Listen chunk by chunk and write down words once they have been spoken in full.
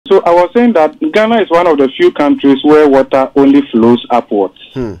I was saying that Ghana is one of the few countries where water only flows upwards.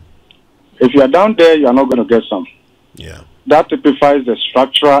 If you are down there, you are not going to get some. Yeah. That typifies the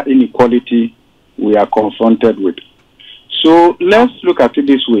structural inequality we are confronted with. So let's look at it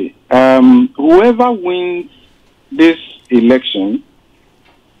this way. Whoever wins this election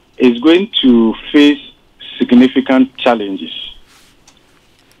is going to face significant challenges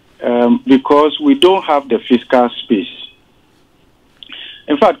because we don't have the fiscal space.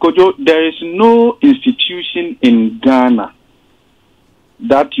 In fact, Kojo, there is no institution in Ghana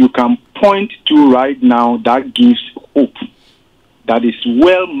that you can point to right now that gives hope, that is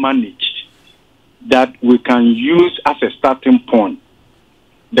well managed, that we can use as a starting point.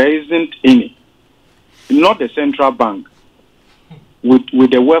 There isn't any. Not the central bank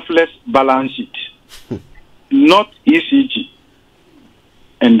with a worthless balance sheet. Not ECG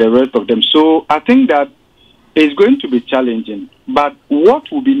and the rest of them. So I think that it's going to be challenging. But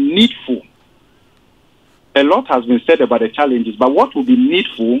what will be needful, a lot has been said about the challenges, but what will be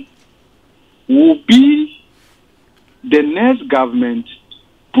needful will be the next government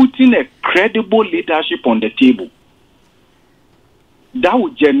putting a credible leadership on the table that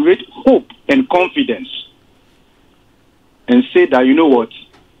will generate hope and confidence and say that, you know what,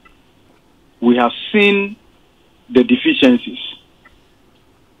 we have seen the deficiencies.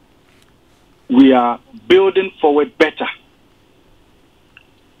 We are building forward better.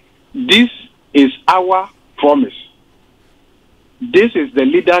 This is our promise. This is the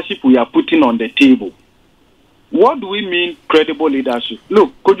leadership we are putting on the table. What do we mean credible leadership?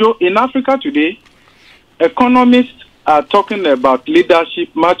 Look, Kojo, in Africa today, economists are talking about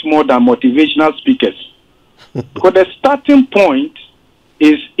leadership much more than motivational speakers. Because the starting point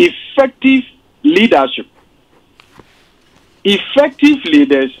is effective leadership. Effective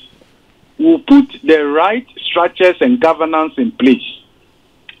leaders will put the right structures and governance in place.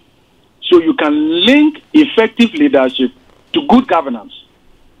 So you can link effective leadership to good governance.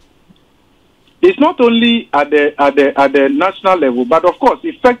 It's not only at the national level, but of course,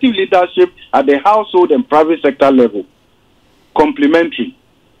 effective leadership at the household and private sector level, complementary,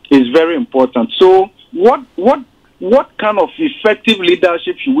 is very important. So what kind of effective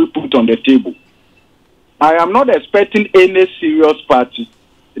leadership should we put on the table? I am not expecting any serious party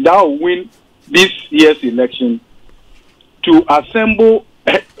that will win this year's election to assemble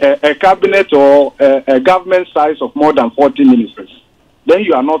a cabinet or a government size of more than 40 ministers. Then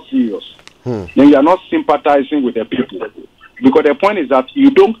you are not serious. Then you are not sympathizing with the people. Because the point is that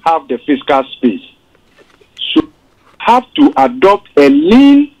you don't have the fiscal space. So you have to adopt a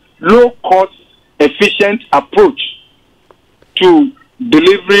lean, low-cost, efficient approach to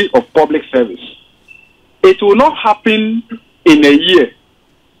delivery of public service. It will not happen in a year.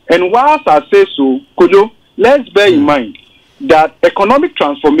 And whilst I say so, Kojo, let's bear in mind that economic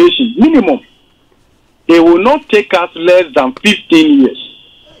transformation, minimum, it will not take us less than 15 years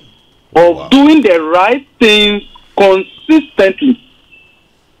of doing the right things consistently.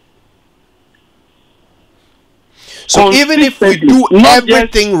 So even if we do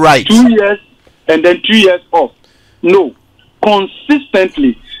everything right, 2 years and then 2 years off, no,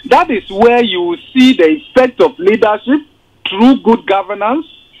 consistently. That is where you will see the effect of leadership through good governance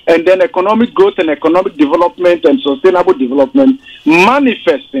and then economic growth and economic development and sustainable development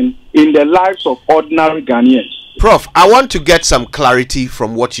manifesting in the lives of ordinary Ghanaians. Prof, I want to get some clarity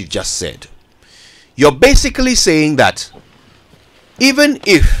from what you just said. You're basically saying that even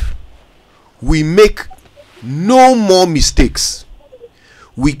if we make no more mistakes,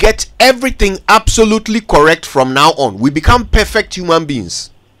 we get everything absolutely correct from now on, we become perfect human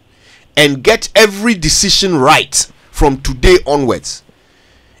beings and get every decision right from today onwards,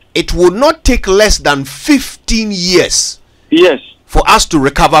 it will not take less than 15 years for us to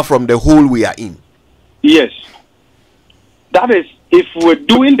recover from the hole we are in. Yes. That is, if we're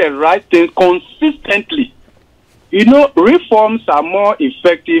doing the right thing consistently. You know, reforms are more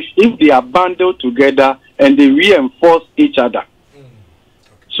effective if they are bundled together and they reinforce each other.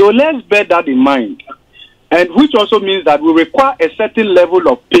 So let's bear that in mind. And which also means that we require a certain level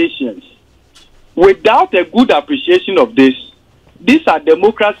of patience. Without a good appreciation of this our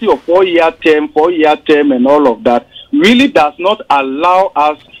democracy of 4-year term and all of that really does not allow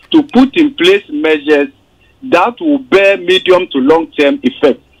us to put in place measures that will bear medium to long-term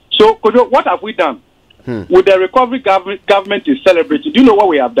effect. So, Kojo, what have we done? With the recovery government is celebrating. Do you know what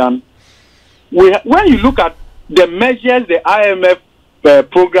we have done? When you look at the measures the IMF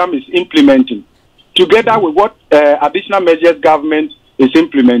program is implementing, together with what additional measures government is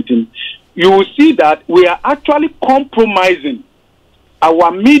implementing, you will see that we are actually compromising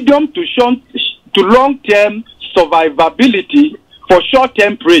our medium to long-term survivability for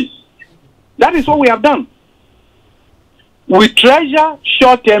short-term praise. That is what we have done. We treasure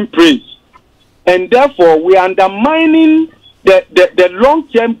short-term praise, and therefore we are undermining the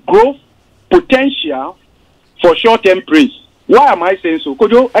long-term growth potential for short-term praise. Why am I saying so?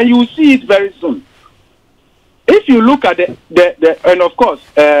 Kojo, and you will see it very soon. If you look at and of course,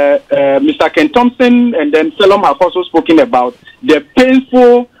 Mr. Ken Thompson and then Salom have also spoken about the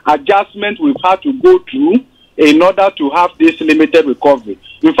painful adjustment we've had to go through in order to have this limited recovery.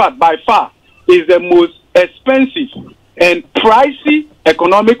 In fact, by far, is the most expensive and pricey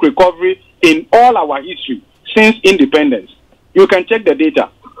economic recovery in all our history since independence. You can check the data.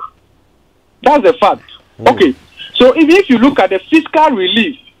 That's a fact. Okay, so if you look at the fiscal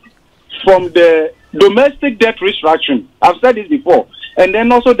relief from the domestic debt restructuring, I've said this before, and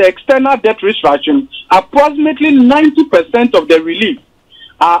then also the external debt restructuring, approximately 90% of the relief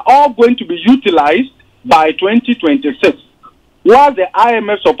are all going to be utilized by 2026, while the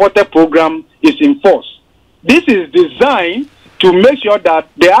IMF supported program is in force. This is designed to make sure that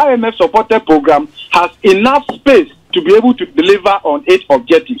the IMF supported program has enough space to be able to deliver on its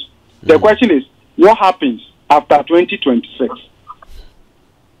objectives. The question is, what happens after 2026?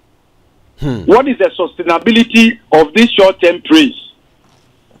 What is the sustainability of this short-term praise?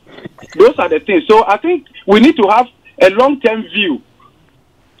 Those are the things. So I think we need to have a long-term view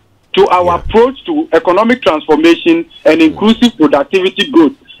to our approach to economic transformation and inclusive productivity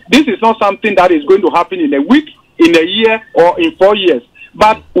growth. This is not something that is going to happen in a week, in a year, or in 4 years.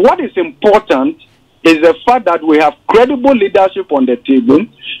 But what is important is the fact that we have credible leadership on the table,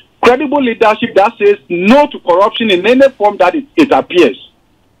 credible leadership that says no to corruption in any form that it appears,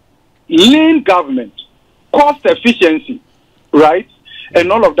 lean government, cost efficiency, right,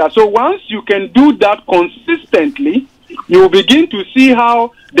 and all of that. So once you can do that consistently, you will begin to see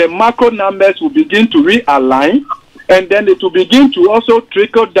how the macro numbers will begin to realign, and then it will begin to also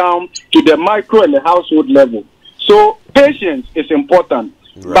trickle down to the micro and the household level. So patience is important.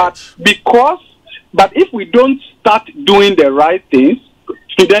 Right. But if we don't start doing the right things,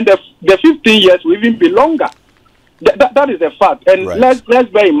 then the 15 years will even be longer. That is a fact. And let's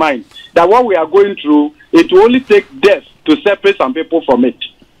bear in mind that what we are going through, it will only take death to separate some people from it.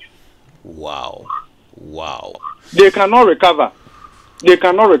 Wow. They cannot recover. They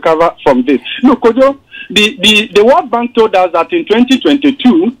cannot recover from this. Look, Kojo, the World Bank told us that in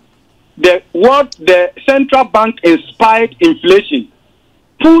 2022, the central bank inspired inflation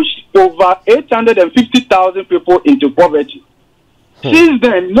pushed over 850,000 people into poverty. Since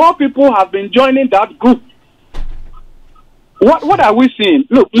then, more people have been joining that group. What are we seeing?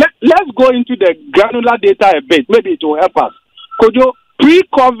 Look, let's go into the granular data a bit. Maybe it will help us. Kojo,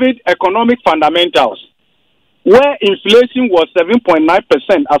 pre-COVID economic fundamentals, where inflation was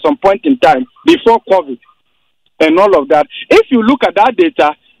 7.9% at some point in time before COVID and all of that. If you look at that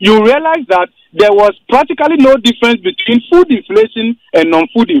data, you realize that there was practically no difference between food inflation and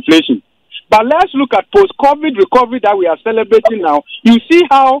non-food inflation. But let's look at post-COVID recovery that we are celebrating now. You see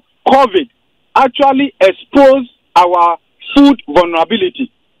how COVID actually exposed our food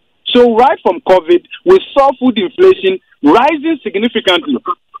vulnerability. So right from COVID, we saw food inflation rising significantly,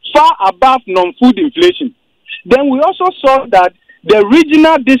 far above non-food inflation. Then we also saw that the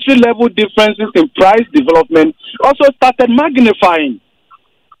regional district level differences in price development also started magnifying.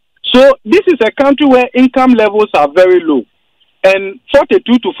 So this is a country where income levels are very low, and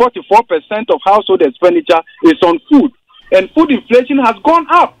 42 to 44% of household expenditure is on food, and food inflation has gone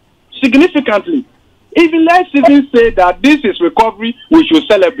up significantly. Let's even say that this is recovery we should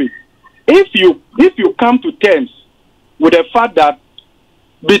celebrate. If you come to terms with the fact that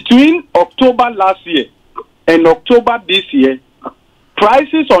between October last year and October this year,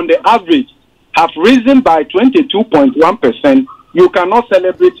 prices on the average have risen by 22.1%, you cannot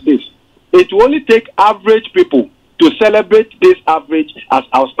celebrate this. It will only take average people to celebrate this average as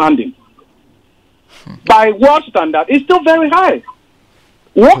outstanding. By world standard, it's still very high.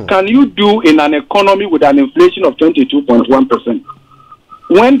 What can you do in an economy with an inflation of 22.1%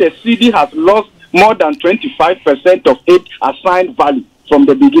 when the CD has lost more than 25% of its assigned value from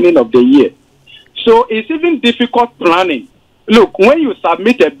the beginning of the year? So it's even difficult planning. Look, when you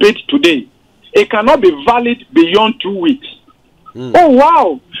submit a bid today, it cannot be valid beyond 2 weeks. Oh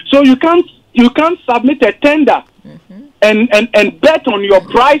wow! So you can't submit a tender and bet on your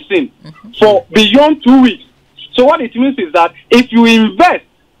pricing for beyond 2 weeks. So what it means is that if you invest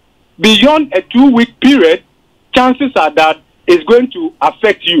beyond a 2 week period, chances are that it's going to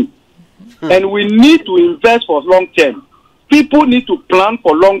affect you. And we need to invest for long term. People need to plan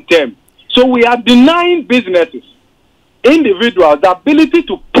for long term. So we are denying businesses, individuals, the ability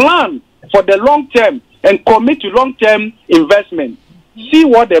to plan for the long term and commit to long-term investment, see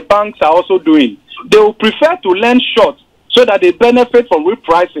what the banks are also doing. They will prefer to lend short so that they benefit from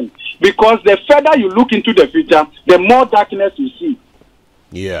repricing, because the further you look into the future, the more darkness you see.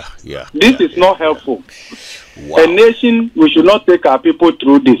 This is not helpful. Wow. A nation, we should not take our people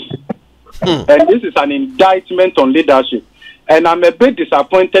through this. And this is an indictment on leadership. And I'm a bit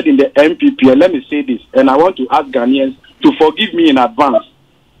disappointed in the MPP. And let me say this, and I want to ask Ghanaians to forgive me in advance.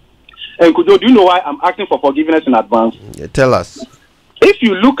 And Kujo, do you know why I'm asking for forgiveness in advance? Tell us. If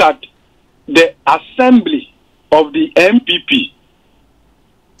you look at the assembly of the MPP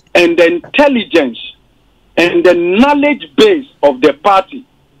and the intelligence and the knowledge base of the party,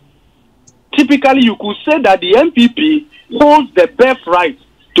 typically you could say that the MPP holds the birthright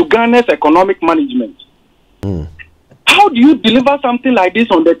to Ghana's economic management. How do you deliver something like this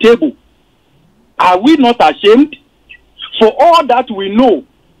on the table? Are we not ashamed? For all that we know,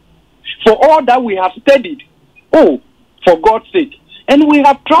 for all that we have studied, oh, for God's sake, and we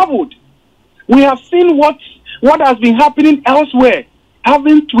have traveled, we have seen what has been happening elsewhere.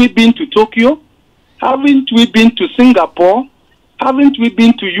 Haven't we been to Tokyo? Haven't we been to Singapore? Haven't we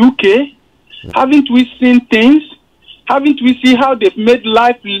been to UK? Haven't we seen things? Haven't we seen how they've made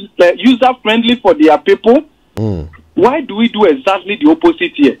life user-friendly for their people? Why do we do exactly the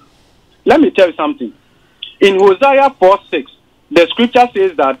opposite here? Let me tell you something. In Hosea 4:6, the scripture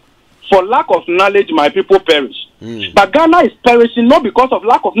says that for lack of knowledge, my people perish. But Ghana is perishing not because of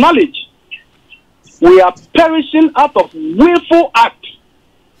lack of knowledge. We are perishing out of willful act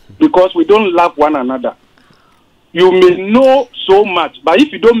because we don't love one another. You may know so much, but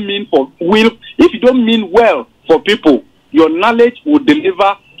if you don't mean well for people, your knowledge will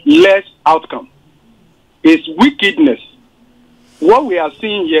deliver less outcome. It's wickedness. What we are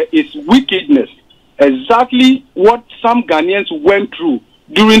seeing here is wickedness. Exactly what some Ghanaians went through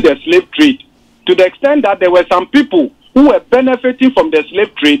during the slave trade. To the extent that there were some people who were benefiting from the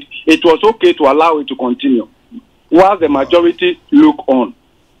slave trade, it was okay to allow it to continue, while the majority look on.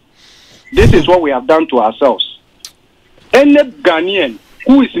 This is what we have done to ourselves. Any Ghanaian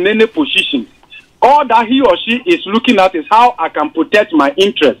who is in any position, all that he or she is looking at is how I can protect my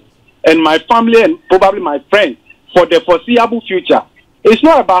interests and my family and probably my friends for the foreseeable future. It's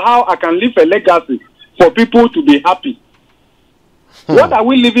not about how I can leave a legacy for people to be happy. What are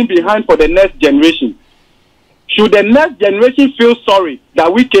we leaving behind for the next generation? Should the next generation feel sorry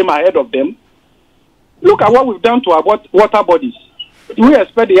that we came ahead of them? Look at what we've done to our water bodies. Do we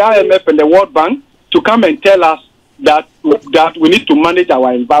expect the IMF and the World Bank to come and tell us that we need to manage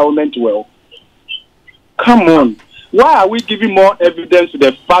our environment well? Come on. Why are we giving more evidence to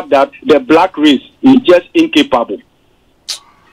the fact that the black race is just incapable?